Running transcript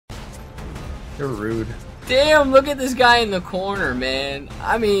You're rude. Damn, look at this guy in the corner, man.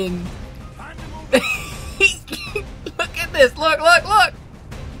 I mean... look at this. Look. I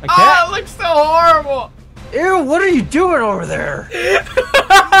can't. Oh, it looks so horrible. Ew, what are you doing over there?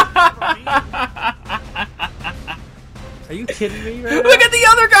 Are you kidding me right now? Look at the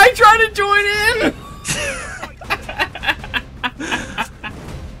other guy trying to join in.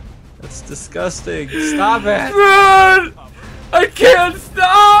 That's disgusting. Stop it. Run! I can't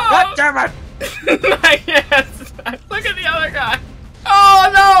stop. God damn it. I can't stop. Look at the other guy.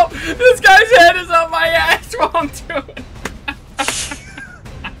 Oh no! This guy's head is up my ass while I'm doing it.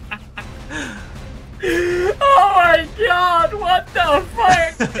 Oh my god, what the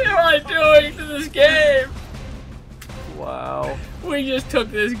fuck am I doing to this game? Wow. We just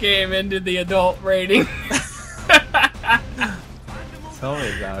took this game into the adult rating. Tell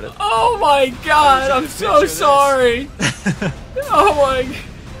me about it. Oh my god, I'm so sorry. Oh my,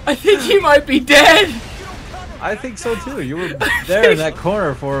 I think he might be dead. I think so too. You were there in that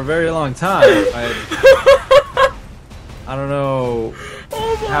corner for a very long time. I don't know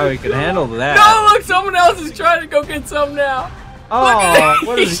how he could handle that. No, look, someone else is trying to go get some now. Oh,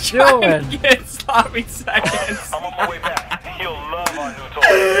 what is he doing? To get sloppy seconds. I'm on my way back. He'll love our new toy.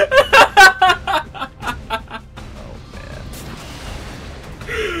 Oh man.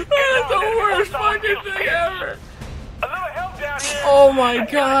 That's the worst fucking thing ever. A little help down here. Oh my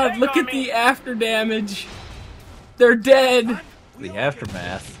god, look at the after damage. They're dead. The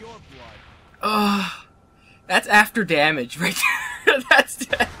aftermath. Ugh. That's after damage right there. That's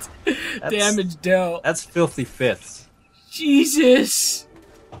damage dealt. That's filthy fifths. Jesus.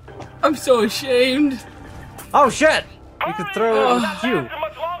 I'm so ashamed. Oh shit! You could throw Oh. Q.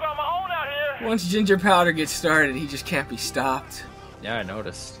 Much longer on my own out here. Once Ginger Powder gets started, he just can't be stopped. Yeah, I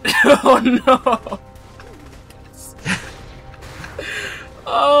noticed. Oh no.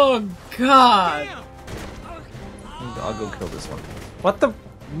 Oh god. I'll go kill this one. What the?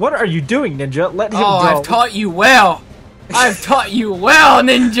 What are you doing, Ninja? Let him Oh, go. I've taught you well. I've taught you well,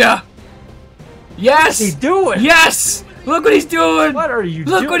 Ninja. Yes. What's he doing? Yes. Look what he's doing. What are you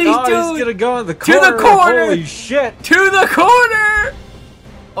Look doing? what he's doing. He's gonna go in the To corner. the corner. Holy shit! To the corner.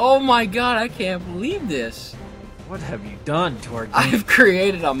 Oh my god, I can't believe this. What have you done to our game? I've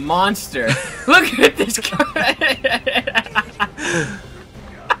created a monster. Look at this guy.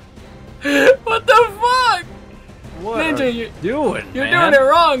 What the fuck? What Ninja, are you doing, You're man? doing it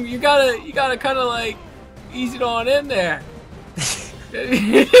wrong. You gotta kind of like ease it on in there.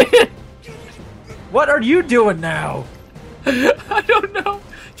 What are you doing now? I don't know.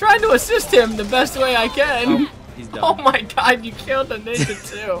 Trying to assist him the best way I can. Oh, he's done. Oh my god, you killed the ninja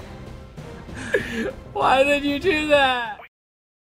too. Why did you do that?